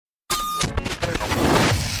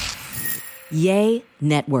Yay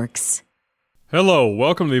Networks. Hello,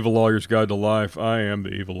 welcome to the Evil Lawyer's Guide to Life. I am the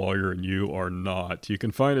Evil Lawyer and you are not. You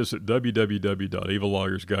can find us at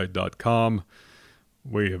www.evillawyersguide.com.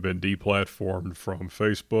 We have been deplatformed from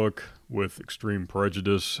Facebook with extreme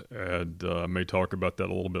prejudice, and I may talk about that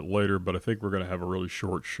a little bit later, but I think we're going to have a really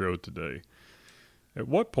short show today. At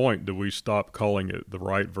what point do we stop calling it the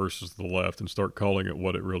right versus the left and start calling it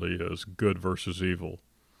what it really is, good versus evil?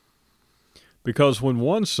 Because when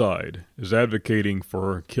one side is advocating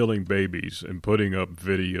for killing babies and putting up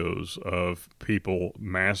videos of people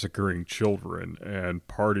massacring children and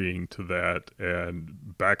partying to that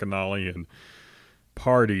and bacchanalian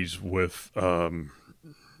parties with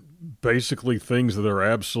basically things that are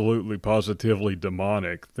absolutely positively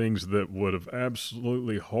demonic, things that would have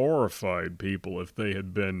absolutely horrified people if they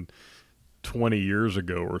had been 20 years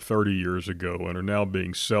ago or 30 years ago and are now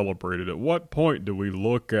being celebrated. At what point do we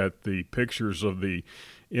look at the pictures of the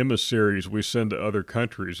emissaries we send to other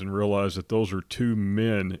countries and realize that those are two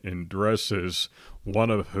men in dresses, one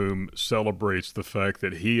of whom celebrates the fact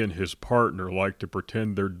that he and his partner like to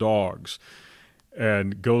pretend they're dogs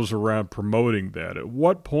and goes around promoting that? At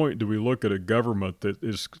what point do we look at a government that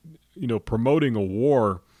is, promoting a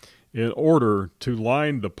war in order to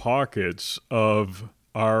line the pockets of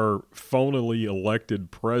our phonily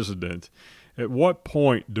elected president? At what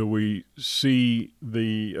point do we see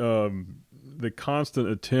the constant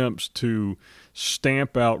attempts to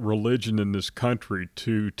stamp out religion in this country,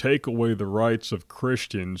 to take away the rights of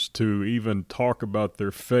Christians to even talk about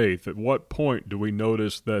their faith? At what point do we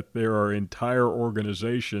notice that there are entire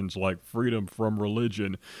organizations like Freedom from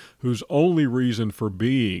Religion whose only reason for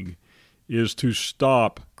being is to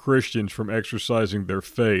stop Christians from exercising their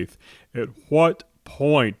faith? At what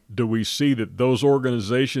point do we see that those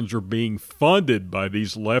organizations are being funded by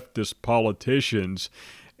these leftist politicians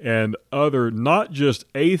and other, not just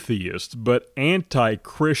atheists, but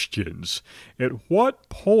anti-Christians? At what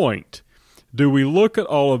point do we look at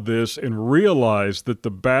all of this and realize that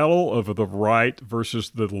the battle of the right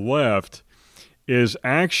versus the left is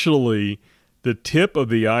actually the tip of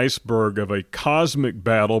the iceberg of a cosmic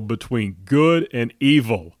battle between good and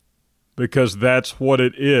evil? Because that's what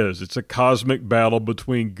it is. It's a cosmic battle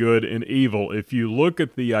between good and evil. If you look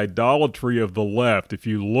at the idolatry of the left, if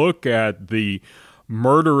you look at the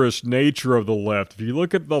murderous nature of the left, if you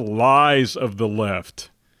look at the lies of the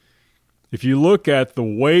left, if you look at the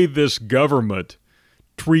way this government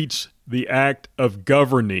treats the act of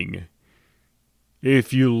governing,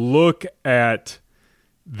 if you look at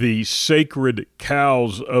the sacred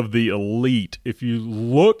cows of the elite, if you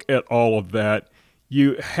look at all of that,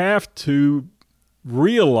 you have to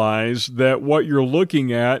realize that what you're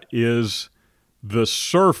looking at is the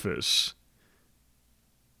surface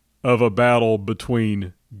of a battle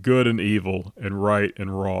between good and evil and right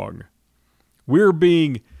and wrong. We're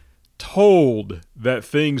being told that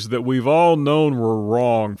things that we've all known were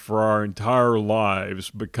wrong for our entire lives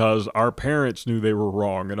because our parents knew they were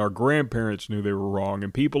wrong and our grandparents knew they were wrong,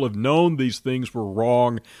 and people have known these things were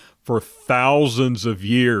wrong for thousands of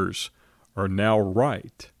years, are now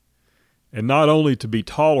right. And not only to be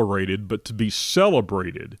tolerated, but to be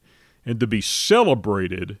celebrated. And to be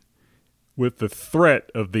celebrated with the threat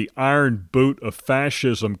of the iron boot of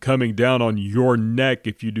fascism coming down on your neck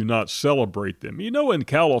if you do not celebrate them. In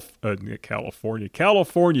California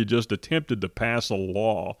just attempted to pass a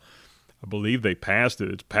law. I believe they passed it.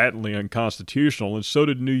 It's patently unconstitutional, and so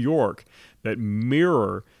did New York, that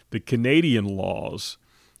mirror the Canadian laws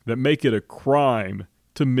that make it a crime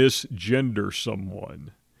to misgender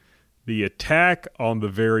someone. The attack on the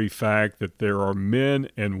very fact that there are men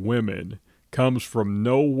and women comes from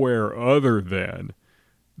nowhere other than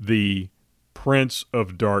the Prince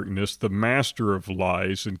of Darkness, the master of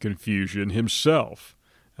lies and confusion himself.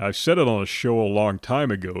 I said it on a show a long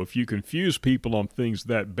time ago. If you confuse people on things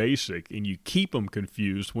that basic and you keep them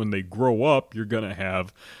confused, when they grow up, you're going to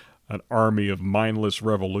have an army of mindless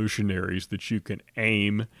revolutionaries that you can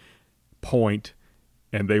aim, point,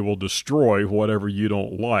 and they will destroy whatever you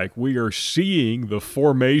don't like. We are seeing the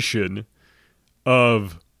formation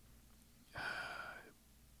of,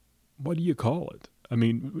 what do you call it? I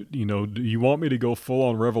mean, do you want me to go full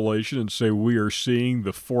on Revelation and say we are seeing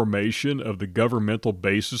the formation of the governmental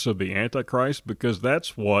basis of the Antichrist? Because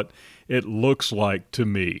that's what it looks like to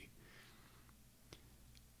me.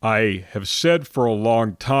 I have said for a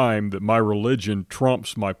long time that my religion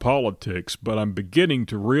trumps my politics, but I'm beginning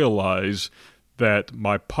to realize that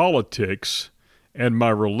my politics and my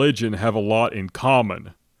religion have a lot in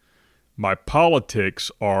common. My politics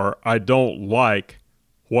are, I don't like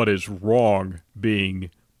what is wrong being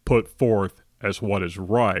put forth as what is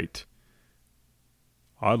right.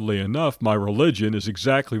 Oddly enough, my religion is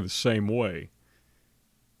exactly the same way.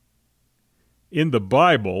 In the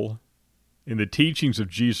Bible, in the teachings of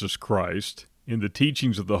Jesus Christ, in the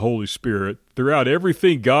teachings of the Holy Spirit, throughout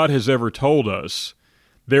everything God has ever told us,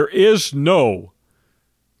 there is no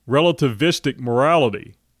relativistic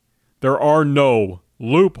morality. There are no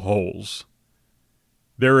loopholes.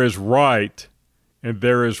 There is right and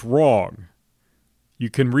there is wrong. You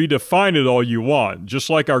can redefine it all you want, just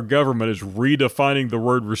like our government is redefining the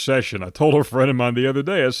word recession. I told a friend of mine the other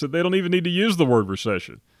day, I said they don't even need to use the word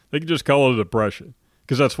recession. They can just call it a depression,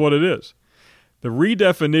 because that's what it is. The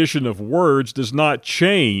redefinition of words does not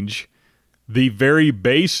change the very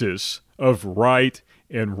basis of right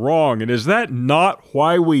and wrong. And is that not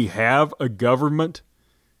why we have a government?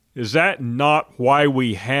 Is that not why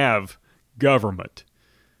we have government?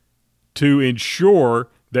 To ensure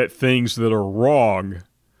that things that are wrong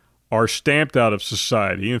are stamped out of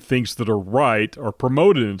society and things that are right are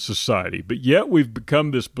promoted in society. But yet we've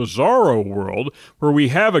become this bizarro world where we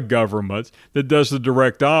have a government that does the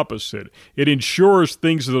direct opposite. It ensures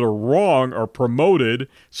things that are wrong are promoted,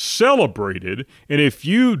 celebrated, and if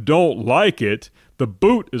you don't like it, the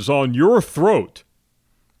boot is on your throat,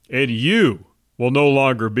 and you will no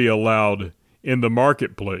longer be allowed in the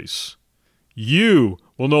marketplace. You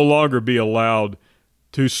will no longer be allowed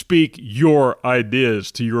to speak your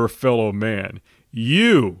ideas to your fellow man.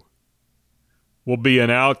 You will be an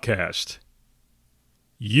outcast.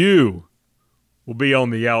 You will be on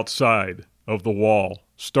the outside of the wall,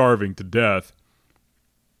 starving to death.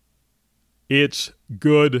 It's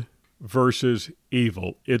good versus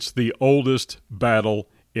evil. It's the oldest battle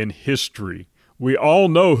in history. We all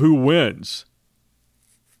know who wins.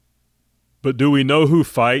 But do we know who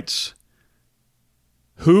fights?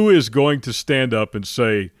 Who is going to stand up and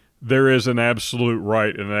say there is an absolute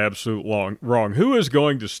right and an absolute wrong? Who is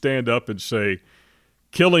going to stand up and say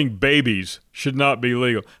killing babies should not be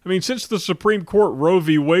legal? I mean, since the Supreme Court Roe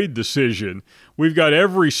v. Wade decision, we've got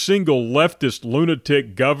every single leftist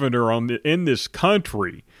lunatic governor in this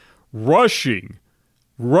country rushing,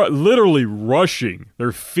 literally rushing,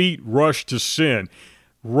 their feet rush to sin,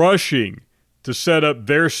 rushing to set up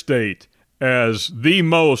their state as the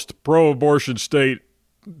most pro-abortion state,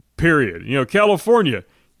 period. You know, California,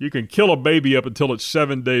 you can kill a baby up until it's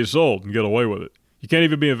 7 days old and get away with it. You can't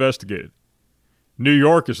even be investigated. New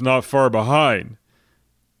York is not far behind,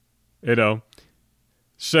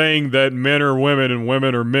 saying that men are women and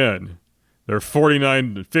women are men. There are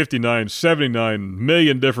 49, 59, 79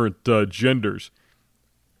 million different genders.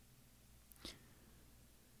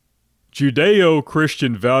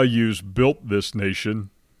 Judeo-Christian values built this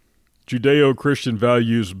nation. Judeo-Christian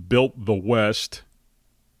values built the West.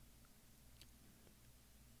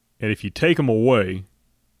 And if you take them away,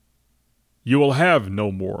 you will have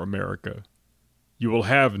no more America. You will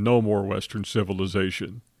have no more Western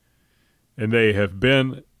civilization. And they have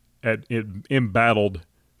been embattled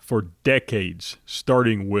for decades,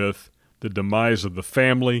 starting with the demise of the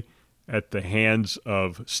family at the hands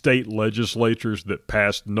of state legislatures that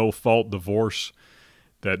passed no-fault divorce,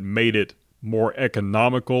 that made it more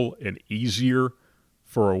economical and easier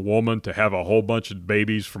for a woman to have a whole bunch of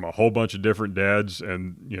babies from a whole bunch of different dads,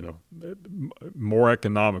 and, more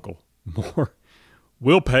economical.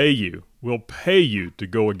 We'll pay you to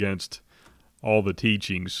go against all the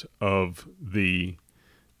teachings of the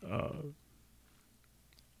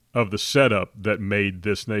setup that made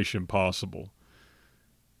this nation possible.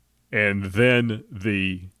 And then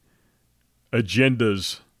the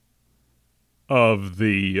agendas of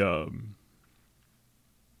the,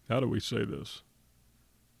 how do we say this?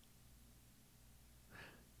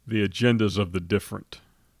 The agendas of the different,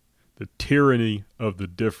 the tyranny of the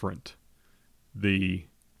different, the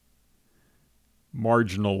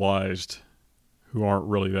marginalized who aren't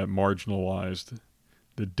really that marginalized,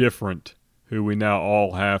 the different who we now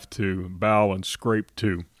all have to bow and scrape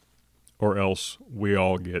to, or else we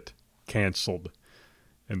all get canceled.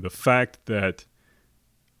 And the fact that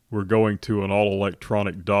we're going to an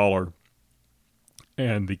all-electronic dollar,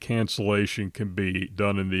 and the cancellation can be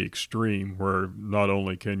done in the extreme, where not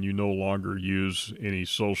only can you no longer use any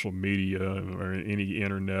social media or any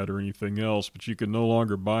internet or anything else, but you can no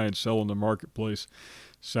longer buy and sell in the marketplace,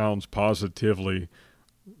 sounds positively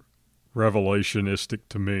revelationistic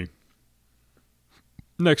to me.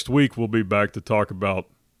 Next week, we'll be back to talk about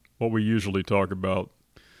what we usually talk about,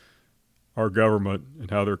 our government and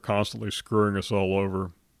how they're constantly screwing us all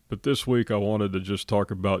over. But this week, I wanted to just talk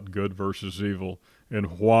about good versus evil,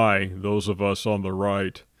 and why those of us on the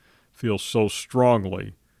right feel so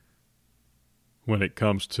strongly when it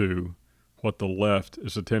comes to what the left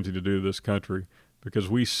is attempting to do to this country, because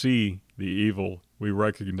we see the evil We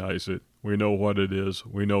recognize it. We know what it is.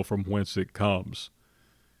 We know from whence it comes.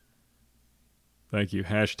 Thank you.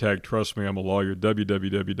 Hashtag Trust Me, I'm a Lawyer,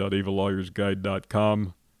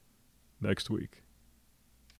 www.evillawyersguide.com. Next week.